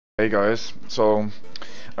Hey guys, so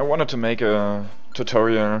I wanted to make a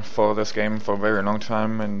tutorial for this game for a very long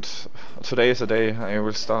time, and today is the day I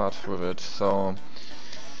will start with it. So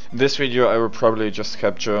in this video I will probably just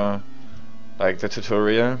capture like the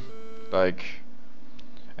tutorial, like,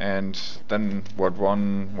 and then word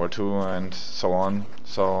 1, word 2 and so on.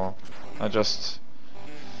 So I just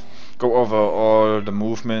go over all the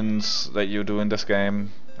movements that you do in this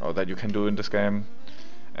game, or that you can do in this game,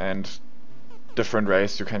 and different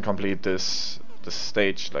ways you can complete this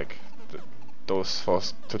stage, like those 4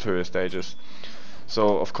 tutorial stages.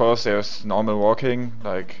 So of course there's normal walking,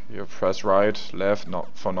 like you press right, left, not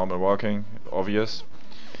for normal walking, obvious.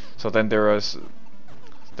 So then there are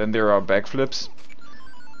backflips.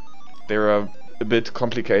 They are a bit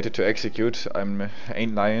complicated to execute, I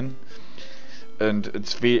ain't lying, and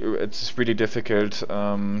it's really difficult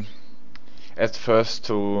at first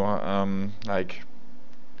to like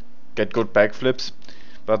get good backflips.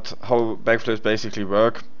 But how backflips basically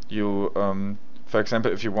work, you for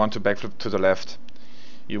example, if you want to backflip to the left,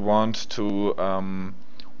 you want to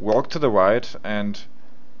walk to the right and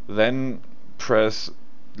then press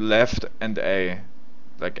left and A,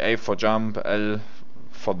 like A for jump, L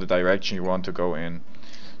for the direction you want to go in.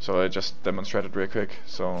 So I just demonstrated real quick.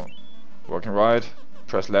 So walking right,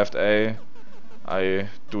 press left A, I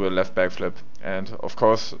do a left backflip, and of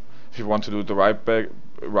course if you want to do the right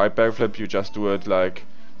backflip, you just do it like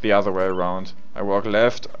the other way around. I walk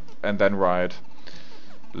left and then right,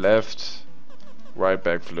 left, right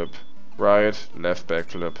backflip, right, left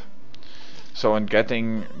backflip. So in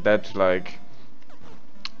getting that like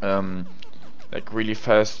really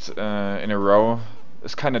fast in a row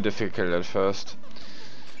is kind of difficult at first.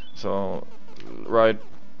 So right,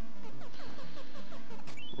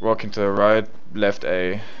 walking to the right, left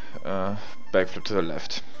A, backflip to the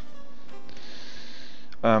left.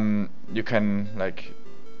 You can, like,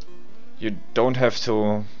 you don't have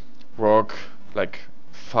to walk like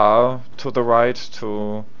far to the right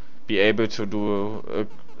to be able to do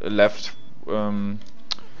a left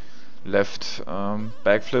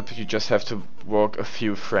backflip. You just have to walk a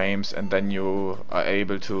few frames and then you are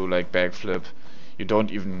able to like backflip. You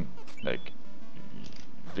don't even like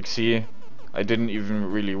see, I didn't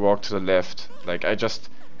even really walk to the left. Like I just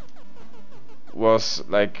was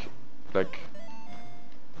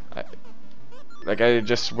I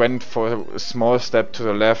just went for a small step to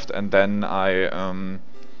the left and then I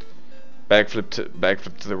backflipped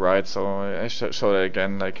to the right. So I show that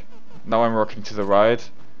again. Like now I'm walking to the right,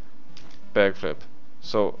 backflip.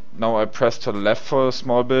 So now I press to the left for a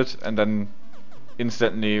small bit and then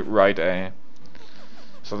instantly right A.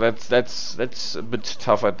 So that's a bit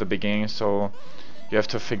tough at the beginning. So you have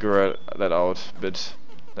to figure that out a bit.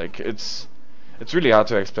 Like it's really hard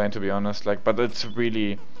to explain, to be honest. Like, but it's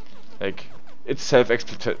really like it's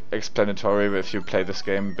self-explanatory if you play this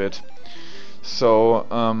game a bit. So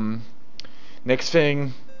next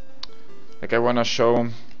thing, like I wanna show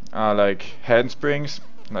are like handsprings.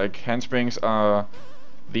 Like handsprings are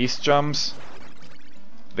these jumps.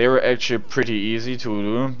 They're actually pretty easy to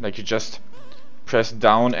do. Like you just press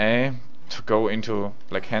down A to go into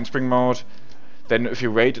like handspring mode. Then if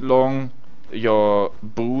you wait long, your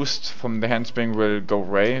boost from the handspring will go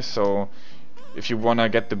away. So if you wanna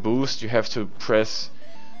get the boost, you have to press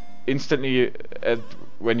instantly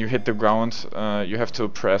when you hit the ground. You have to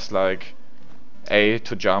press like A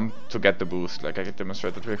to jump to get the boost. Like I can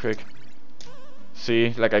demonstrate it real quick.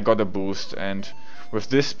 See, like I got a boost, and with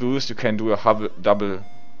this boost you can do a double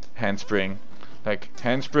handspring. Like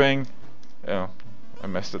handspring, oh, I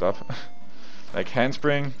messed it up. Like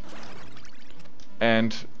handspring,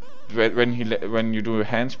 and when you do a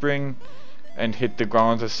handspring and hit the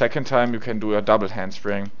ground the second time, you can do a double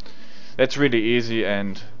handspring. That's really easy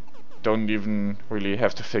and don't even really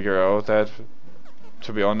have to figure out that,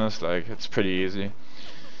 to be honest. Like it's pretty easy.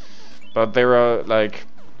 But there are like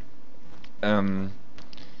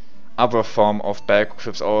other form of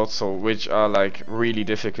backflips also, which are like really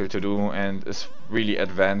difficult to do and is really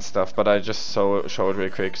advanced stuff, but I just show it real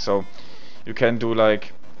quick. So you can do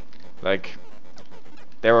like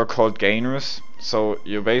they are called gainers. So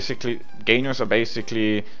you basically, gainers are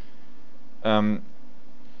basically how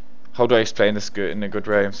do I explain this in a good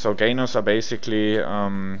way? So gainers are basically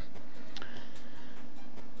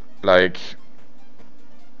like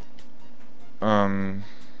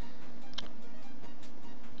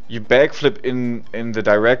you backflip in the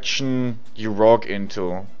direction you walk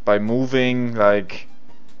into by moving like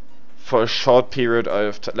for a short period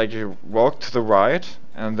of like you walk to the right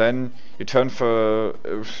and then you turn for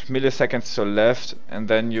milliseconds to the left and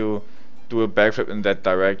then you do a backflip in that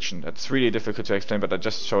direction. That's really difficult to explain, but I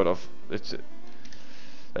just showed off.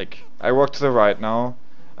 like I walk to the right now,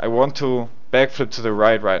 I want to backflip to the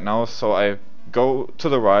right now, so I go to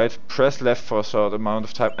the right, press left for a short amount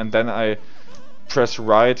of time, and then I press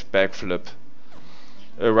right backflip,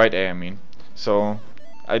 right A I mean. So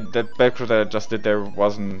that backflip that I just did there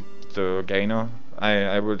wasn't the gainer.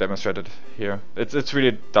 I will demonstrate it here. It's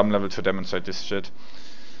really dumb level to demonstrate this shit.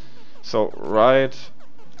 So right,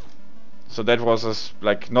 so that was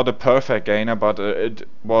like not a perfect gainer, but it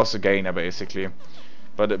was a gainer basically.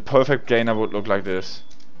 But a perfect gainer would look like this.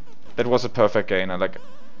 That was a perfect gainer. Like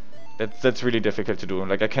that's really difficult to do.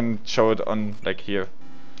 Like I can show it on like here.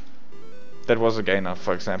 That was a gainer,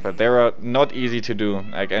 for example. They are not easy to do.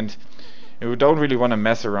 Like, and you don't really want to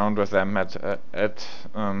mess around with them at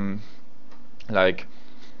like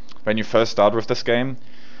when you first start with this game.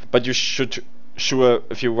 But you should sure,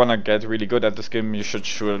 if you want to get really good at this game, you should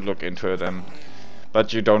sure look into them.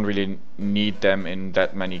 But you don't really need them in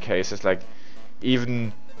that many cases. Like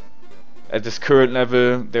even at this current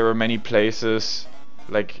level, there are many places.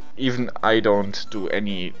 Like even I don't do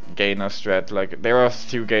any gainer strat. Like there are a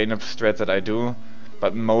few gainer strats that I do,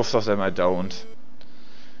 but most of them I don't.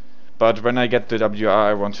 But when I get the WR,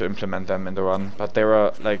 I want to implement them in the run. But there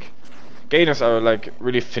are like gainers are like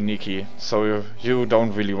really finicky, so you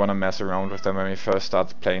don't really want to mess around with them when you first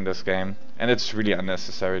start playing this game, and it's really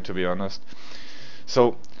unnecessary, to be honest.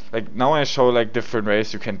 So like now I show like different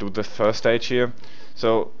ways you can do the first stage here.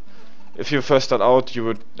 So if you first start out, you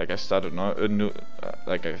would, like I started now,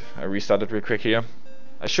 I restarted real quick here.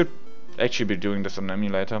 I should actually be doing this on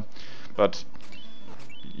emulator, but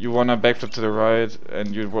you wanna backflip to the right,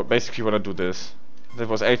 and you basically wanna do this. That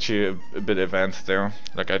was actually a bit advanced there.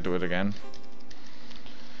 Like I do it again.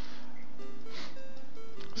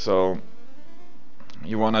 So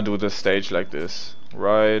you wanna do this stage like this: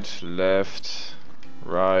 right, left,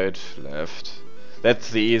 right, left.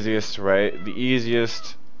 That's the easiest way. The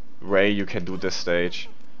easiest way you can do this stage.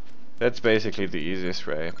 That's basically the easiest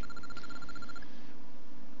way.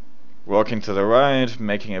 Walking to the right,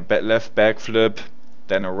 making a left backflip,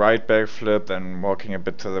 then a right backflip, then walking a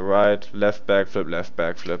bit to the right, left backflip, left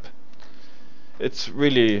backflip. It's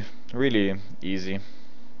really easy.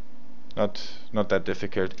 Not that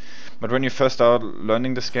difficult. But when you first start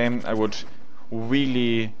learning this game, I would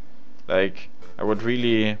really like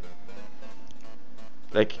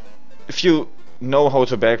if you know how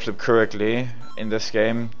to backflip correctly in this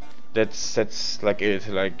game, that's like it.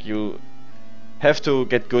 Like you have to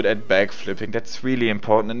get good at backflipping. That's really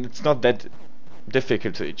important, and it's not that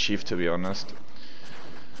difficult to achieve, to be honest.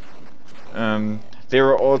 There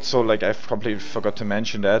are also, like, I've completely forgot to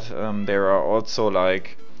mention that, there are also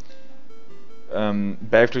like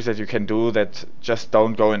backflips that you can do that just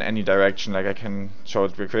don't go in any direction. Like I can show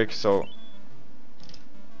it real quick. So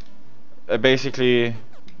I basically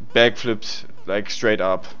backflipped like straight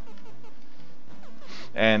up,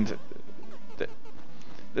 and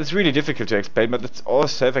it's really difficult to explain, but it's all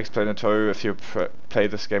self-explanatory if you play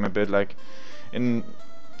this game a bit. Like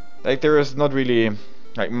there is not really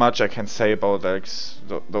like much I can say about like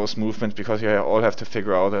those movements, because you all have to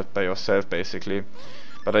figure out it by yourself basically.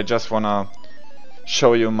 But I just wanna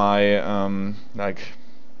show you my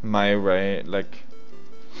my way. Like,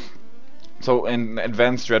 so an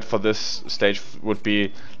advanced strat for this stage would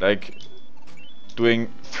be like doing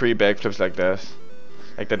 3 backflips like that.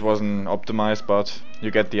 Like that wasn't optimized, but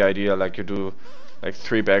you get the idea. Like you do like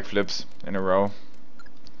 3 backflips in a row.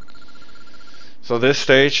 So this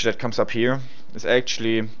stage that comes up here is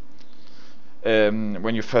actually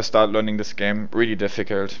when you first start learning this game, really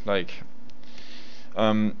difficult. Like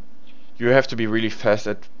you have to be really fast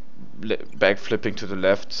at backflipping to the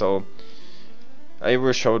left. So I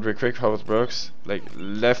will show it real quick how it works. Like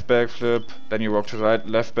left backflip, then you walk to the right,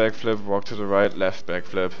 left backflip, walk to the right, left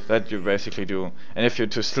backflip. That you basically do. And if you're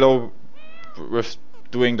too slow with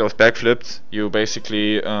doing those backflips, you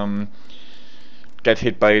basically get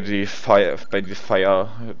hit by the fire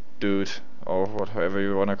dude, or whatever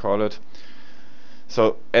you wanna call it.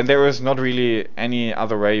 So, and there is not really any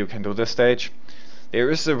other way you can do this stage.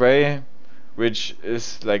 There is a way which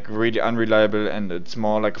is like really unreliable, and it's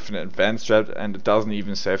more like an advanced strat, and it doesn't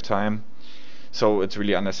even save time. So it's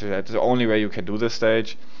really unnecessary. It's the only way you can do this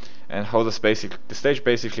stage. And how the stage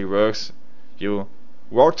basically works: you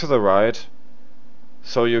walk to the right,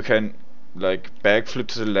 so you can like backflip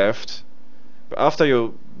to the left. But after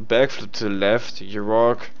you backflip to the left, you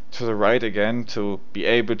walk to the right again to be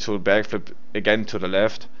able to backflip again to the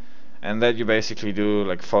left, and that you basically do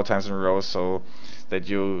like 4 times in a row, so that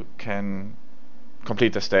you can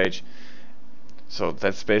complete the stage. So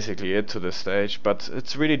that's basically it to this stage, but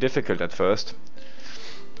it's really difficult at first.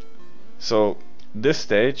 So this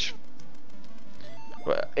stage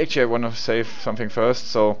Well, actually, I want to save something first.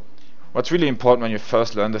 So, what's really important when you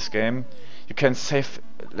first learn this game, you can save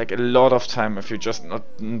like a lot of time if you just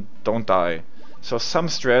don't die. So some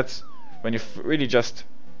strats, when you really just,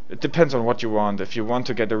 it depends on what you want. If you want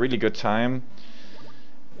to get a really good time,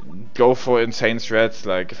 go for insane strats.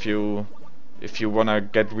 Like if you wanna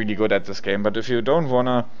get really good at this game. But if you don't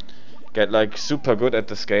wanna get like super good at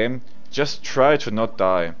this game, just try to not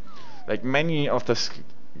die. Like many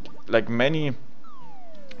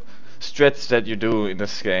strats that you do in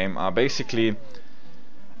this game are basically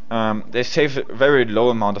they save a very low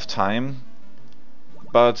amount of time,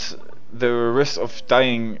 but the risk of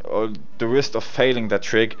dying or the risk of failing that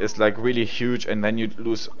trick is like really huge, and then you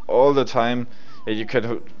lose all the time that you could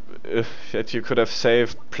have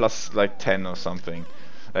saved plus like 10 or something.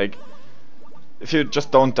 Like if you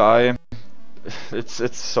just don't die,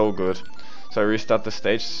 it's so good. So I restart the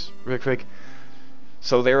stage real quick.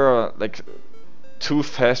 So there are like 2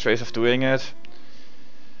 fast ways of doing it.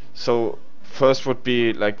 So first would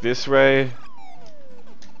be like this way,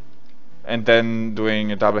 and then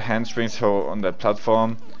doing a double handspring, so on that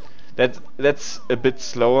platform. That's a bit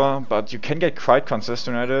slower, but you can get quite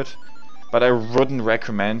consistent at it. But I wouldn't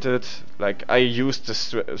recommend it. Like I used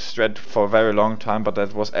this strat for a very long time, but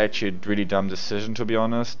that was actually a really dumb decision, to be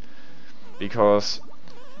honest, because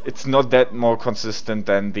it's not that more consistent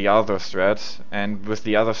than the other strat, and with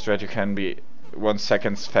the other strat you can be 1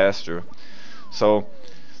 second faster. So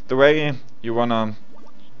the way you wanna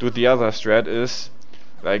do the other strat is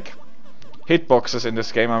like hitboxes in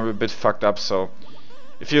this game are a bit fucked up. So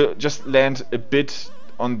if you just land a bit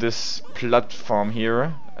on this platform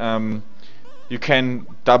here, you can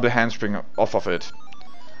double handspring off of it.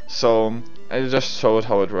 So I just showed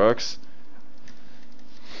how it works.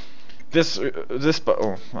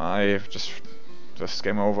 Oh, I just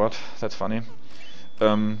game over. That's funny.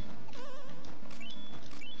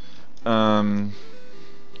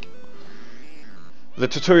 The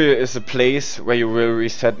tutorial is a place where you will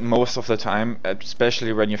reset most of the time,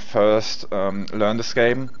 especially when you first learn this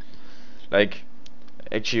game. Like,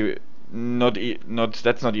 actually,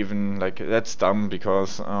 that's not even like that's dumb,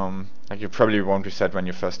 because like you probably won't reset when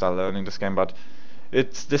you first start learning this game. But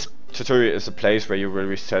this tutorial is a place where you will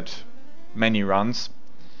reset many runs,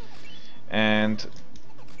 and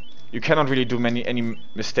you cannot really do any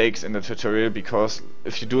mistakes in the tutorial, because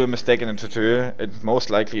if you do a mistake in the tutorial, it's most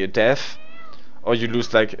likely a death, or you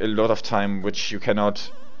lose like a lot of time which you cannot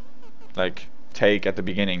like take at the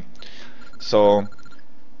beginning. So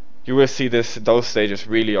you will see those stages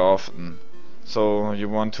really often, so you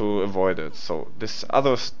want to avoid it. So this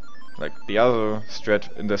other the other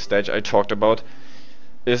strat in the stage I talked about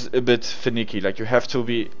is a bit finicky. Like you have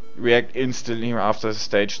to react instantly after the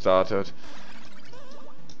stage started.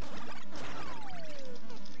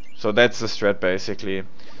 So that's the strat basically.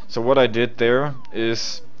 So what I did there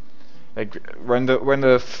is, like when the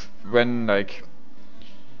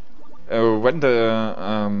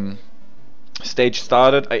stage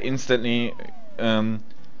started, I instantly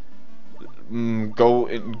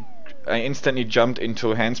I instantly jumped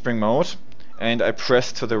into handspring mode, and I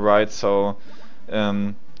pressed to the right, so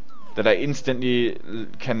that I instantly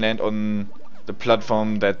can land on the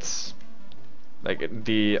platform that's like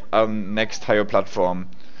the next higher platform.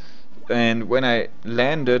 And when I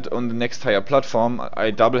landed on the next higher platform,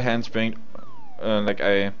 I double handspring, like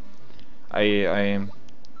I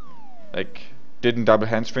didn't double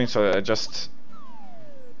handspring, so I just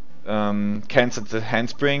cancelled the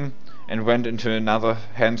handspring and went into another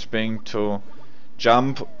handspring to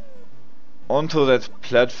jump onto that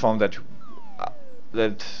platform,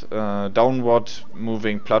 that downward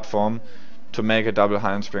moving platform, to make a double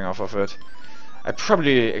handspring off of it. I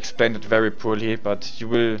probably explained it very poorly, but you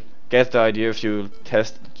will get the idea if you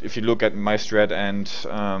look at my strat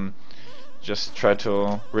and just try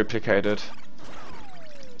to replicate it.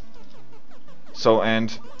 So,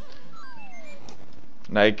 and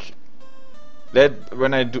like that,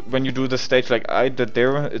 when you do the stage like I did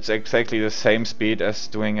there, it's exactly the same speed as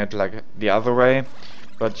doing it like the other way.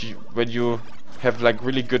 But when you have like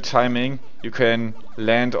really good timing, you can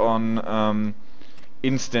land on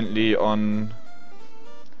instantly on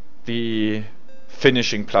the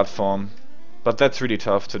finishing platform. But that's really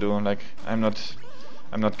tough to do. Like I'm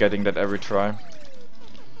not getting that every try.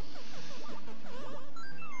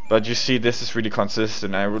 But you see, this is really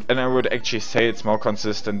consistent. I would actually say it's more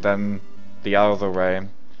consistent than the other way.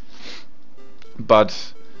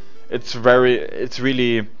 But it's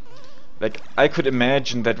really, like, I could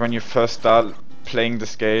imagine that when you first start playing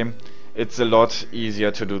this game, it's a lot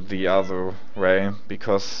easier to do the other way,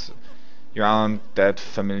 because you aren't that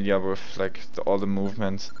familiar with like all the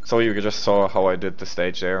movements. So you just saw how I did the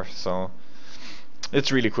stage there. So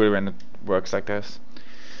it's really cool when it works like this.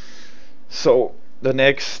 So the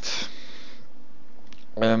next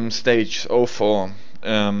stage, 04.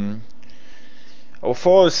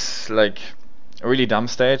 04 is like a really dumb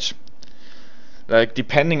stage. Like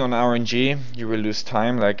depending on RNG, you will lose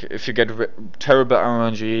time. Like if you get terrible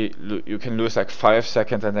RNG, you can lose like 5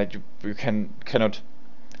 seconds, and like you cannot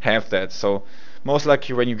have that. So most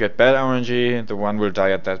likely when you get bad RNG, the one will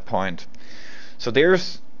die at that point. So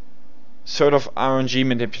there's sort of RNG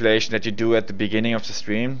manipulation that you do at the beginning of the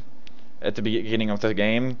stream, at the beginning of the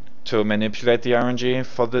game, to manipulate the RNG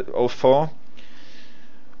for the 04.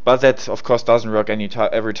 But that of course doesn't work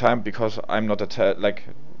every time, because I'm not a like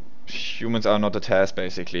humans are not a task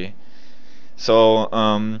basically. So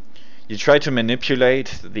you try to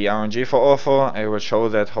manipulate the RNG for 04. I will show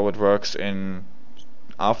that how it works in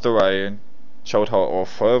after I showed how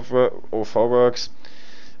 04 works.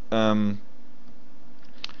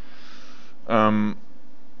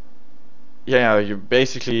 Yeah, you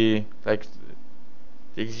basically like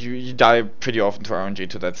you die pretty often to RNG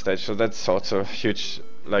to that stage, so that's also a huge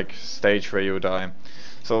like stage where you die.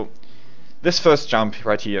 So this first jump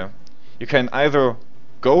right here, you can either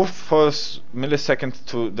go for a millisecond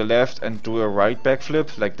to the left and do a right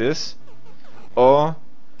backflip like this, or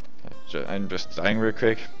I'm just dying real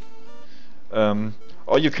quick,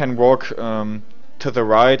 or you can walk to the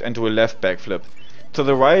right and do a left backflip. To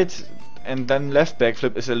the right and then left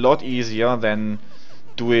backflip is a lot easier than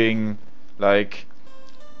doing the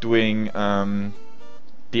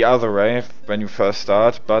other way when you first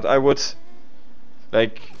start, but I would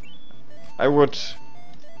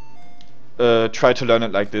try to learn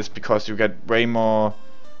it like this, because you get way more,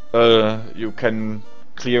 you can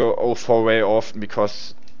clear 04 way often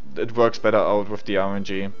because it works better out with the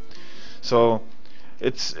RNG. So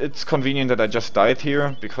it's convenient that I just died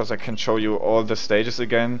here, because I can show you all the stages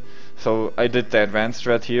again. So I did the advanced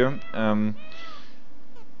strat here,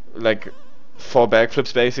 like 4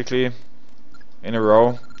 backflips basically in a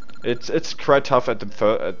row. It's quite tough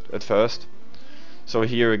at first. So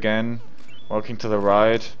here again, walking to the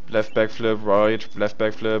right, left backflip, right, left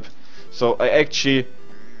backflip. So I actually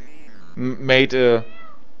made the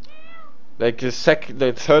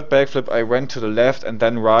third backflip. I went to the left and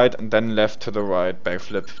then right and then left to the right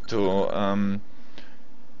backflip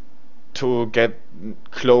to get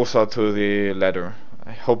closer to the ladder.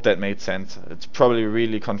 I hope that made sense. It's probably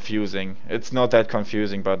really confusing. It's not that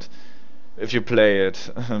confusing, but if you play it,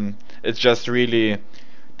 it's just really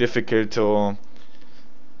difficult to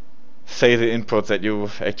say the inputs that you're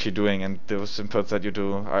actually doing, and those inputs that you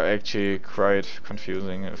do are actually quite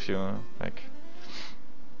confusing if you like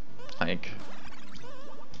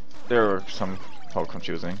they're somehow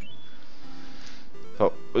confusing.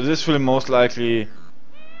 So this will most likely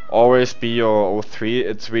always be your 03.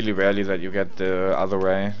 It's really rarely that you get the other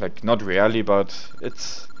way. Like, not rarely, but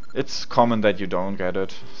it's common that you don't get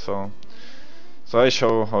it. So I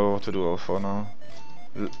show how to do 04 now.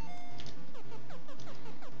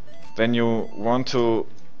 Then you want to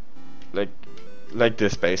like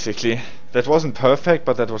this basically. That wasn't perfect,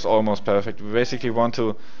 but that was almost perfect. We basically want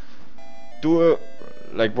to do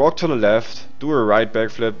walk to the left, do a right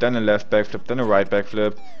backflip, then a left backflip, then a right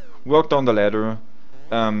backflip, walk down the ladder,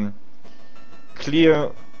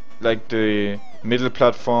 clear the middle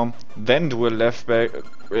platform, then do a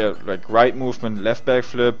right movement, left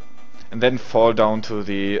backflip, and then fall down to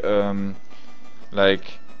the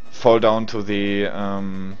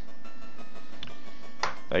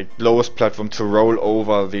lowest platform to roll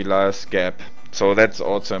over the last gap. So that's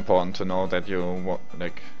also important to know, that you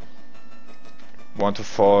want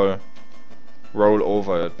to roll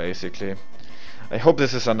over it basically. I hope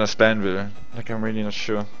this is understandable. I'm really not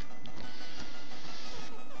sure.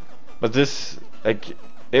 But this,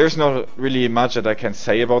 there's not really much that I can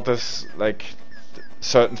say about this.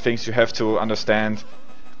 Certain things you have to understand,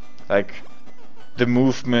 the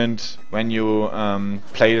movement when you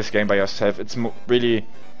play this game by yourself. It's really,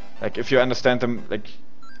 if you understand them,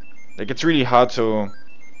 it's really hard to.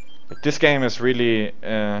 This game is really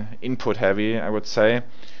input heavy, I would say,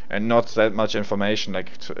 and not that much information,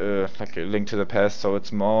 like A Link to the Past. So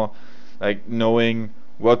it's more knowing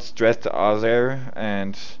what strats are there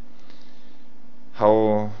and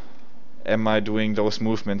how am I doing those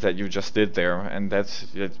movements that you just did there, and that's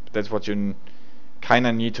what you kind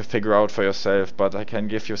of need to figure out for yourself. But I can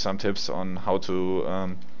give you some tips on how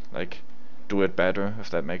to do it better, if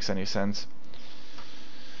that makes any sense.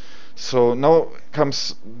 So now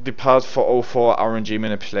comes the part for 04 RNG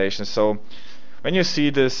manipulation. So when you see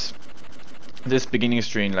this beginning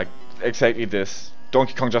screen, exactly this.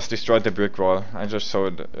 Donkey Kong just destroyed the brick wall. I just saw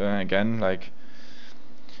it again, like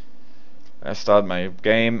I start my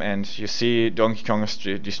game and you see Donkey Kong is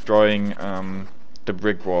destroying the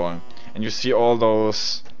brick wall, and you see all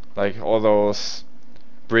those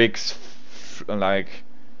bricks like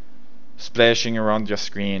splashing around your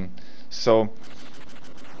screen. So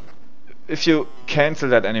if you cancel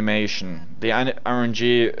that animation, the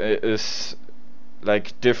RNG is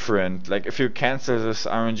like different. Like if you cancel this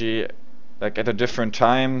RNG like at a different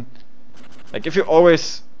time, like if you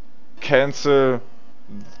always cancel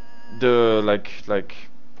the like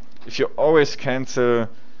if you always cancel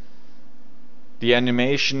the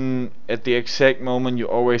animation at the exact moment, you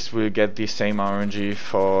always will get the same RNG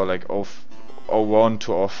for like 01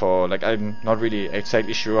 to 04. Like I'm not really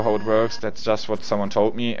exactly sure how it works. That's just what someone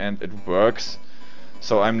told me, and it works.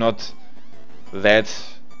 So I'm not that,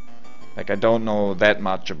 like I don't know that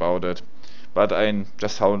much about it, but I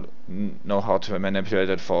just know how to manipulate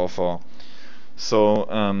it for 04.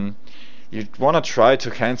 So you wanna try to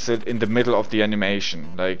cancel it in the middle of the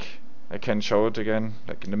animation. Like I can show it again.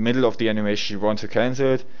 Like in the middle of the animation, you want to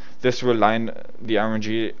cancel it. This will line the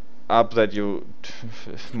RNG up that you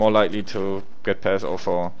more likely to get past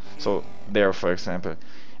 04. So there, for example,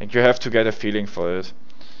 and you have to get a feeling for it.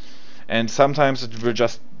 And sometimes it will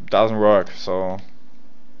just doesn't work. So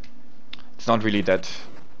it's not really that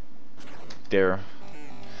there.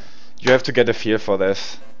 You have to get a feel for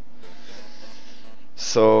this.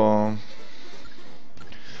 So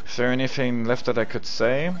is there anything left that I could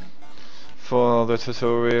say for the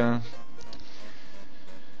tutorial?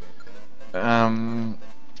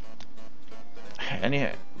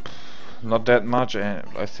 Not that much,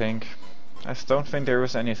 I think. I don't think there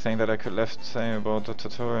was anything that I could left say about the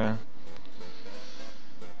tutorial.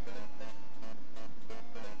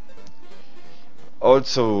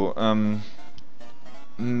 Also,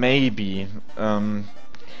 maybe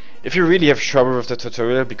if you really have trouble with the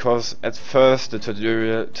tutorial, because at first the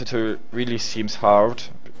tutorial really seems hard,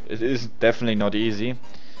 it is definitely not easy,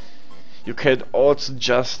 you can also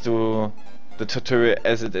just do the tutorial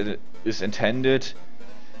as it is intended.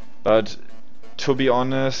 But to be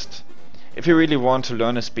honest, if you really want to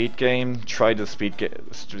learn a speed game, try the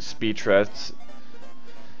speed threads.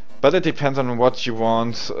 But it depends on what you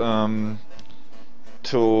want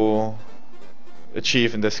to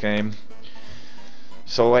achieve in this game.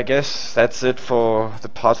 So I guess that's it for the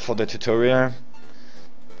part for the tutorial.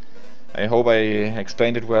 I hope I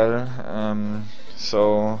explained it well.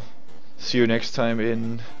 So see you next time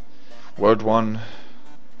in World 1.